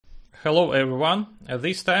Hello everyone.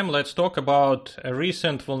 This time let's talk about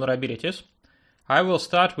recent vulnerabilities. I will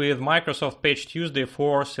start with Microsoft Patch Tuesday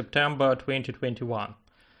for September 2021.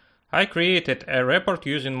 I created a report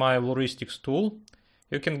using my Vulristics tool.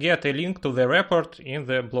 You can get a link to the report in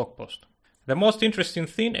the blog post. The most interesting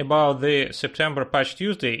thing about the September Patch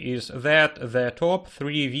Tuesday is that the top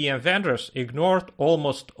 3 VM vendors ignored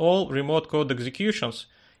almost all remote code executions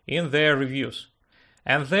in their reviews.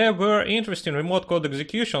 And there were interesting remote code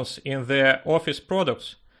executions in their Office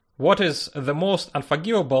products. What is the most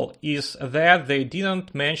unforgivable is that they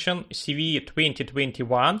didn't mention CVE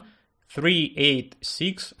 2021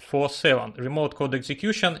 38647 remote code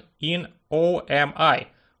execution in OMI,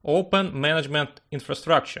 Open Management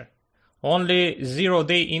Infrastructure. Only Zero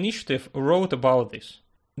Day Initiative wrote about this.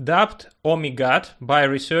 Dubbed OmiGAT by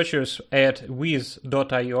researchers at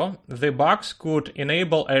Wiz.io, the bugs could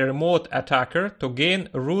enable a remote attacker to gain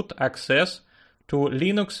root access to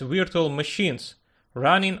Linux virtual machines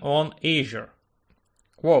running on Azure.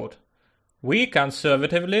 Quote, "We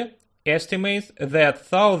conservatively estimate that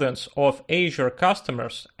thousands of Azure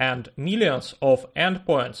customers and millions of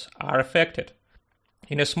endpoints are affected.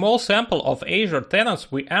 In a small sample of Azure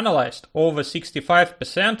tenants we analyzed, over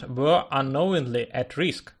 65% were unknowingly at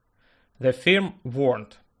risk," the firm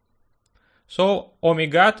warned. So,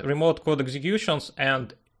 OmiGAT, remote code executions,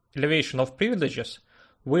 and elevation of privileges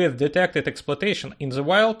with detected exploitation in the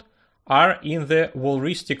wild are in the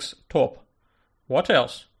Vulristics top. What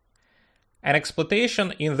else? An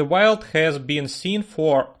exploitation in the wild has been seen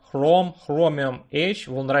for Chromium Edge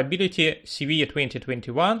vulnerability CVE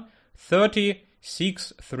 2021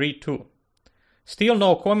 30632. Still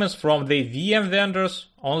no comments from the VM vendors,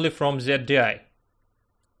 only from ZDI.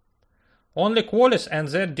 Only Qualys and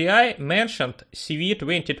ZDI mentioned CVE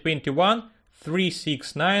 2021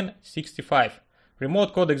 36965,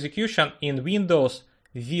 remote code execution in Windows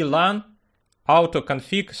VLAN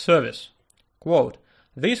autoconfig service. Quote,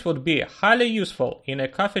 "This would be highly useful in a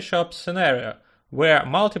coffee shop scenario where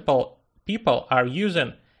multiple people are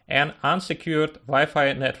using an unsecured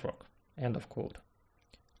Wi-Fi network." End of quote.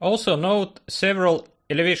 Also note several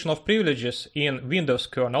elevation of privileges in Windows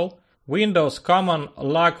kernel, Windows Common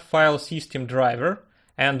Log File System Driver,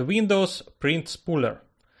 and Windows Print Spooler.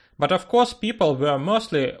 But of course people were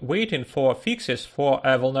mostly waiting for fixes for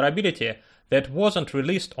a vulnerability that wasn't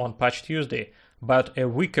released on Patch Tuesday, but a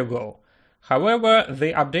week ago. However,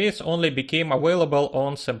 the updates only became available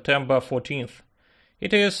on September 14th.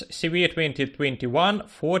 It is CVE 2021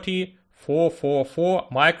 40444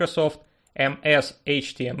 Microsoft MS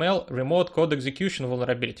HTML remote code execution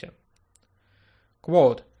vulnerability.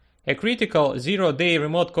 Quote, "A critical zero-day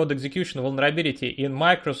remote code execution vulnerability in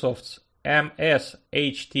Microsoft's MS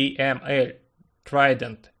HTML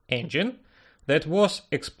Trident engine that was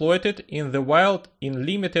exploited in the wild in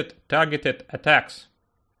limited targeted attacks.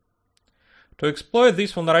 To exploit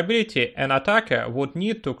this vulnerability, an attacker would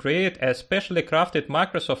need to create a specially crafted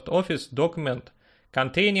Microsoft Office document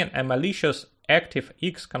containing a malicious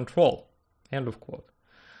ActiveX control." End of quote.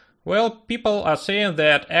 Well, people are saying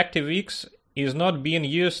that ActiveX is not being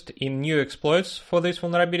used in new exploits for this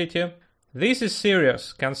vulnerability. This is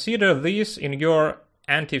serious. Consider this in your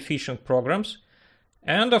anti-phishing programs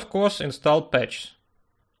and of course install patches.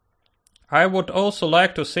 I would also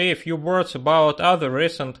like to say a few words about other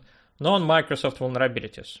recent non-Microsoft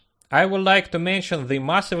vulnerabilities. I would like to mention the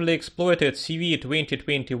massively exploited CVE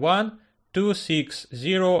 2021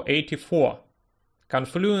 26084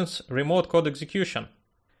 Confluence remote code execution.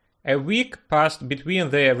 A week passed between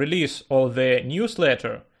the release of the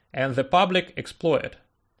newsletter and the public exploit.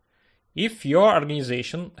 If your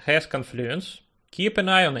organization has Confluence, keep an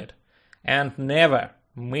eye on it and never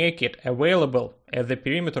make it available at the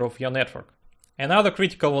perimeter of your network. Another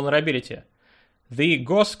critical vulnerability. The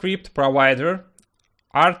Ghostscript provider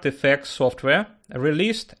Artifact Software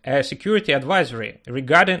released a security advisory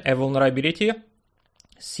regarding a vulnerability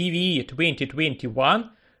CVE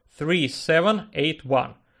 2021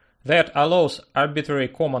 3781 that allows arbitrary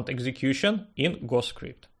command execution in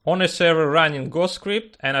Ghostscript. On a server running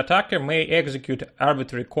Ghostscript, an attacker may execute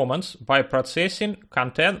arbitrary commands by processing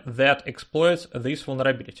content that exploits this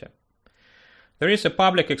vulnerability. There is a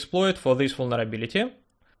public exploit for this vulnerability.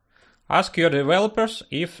 Ask your developers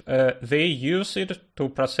if they use it to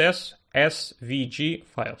process SVG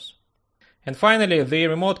files. And finally, the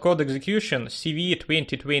remote code execution CVE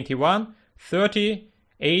 2021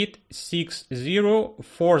 3860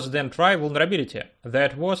 force then try vulnerability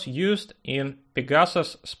that was used in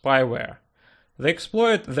Pegasus spyware. The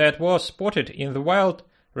exploit that was spotted in the wild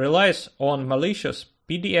relies on malicious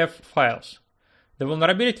PDF files. The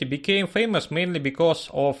vulnerability became famous mainly because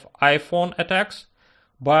of iPhone attacks,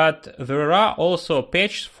 but there are also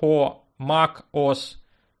patches for Mac OS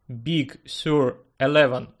Big Sur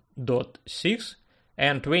 11.6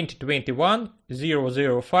 and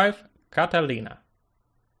 2021-005 Catalina.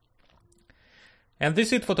 And this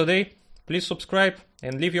is it for today. Please subscribe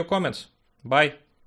and leave your comments. Bye.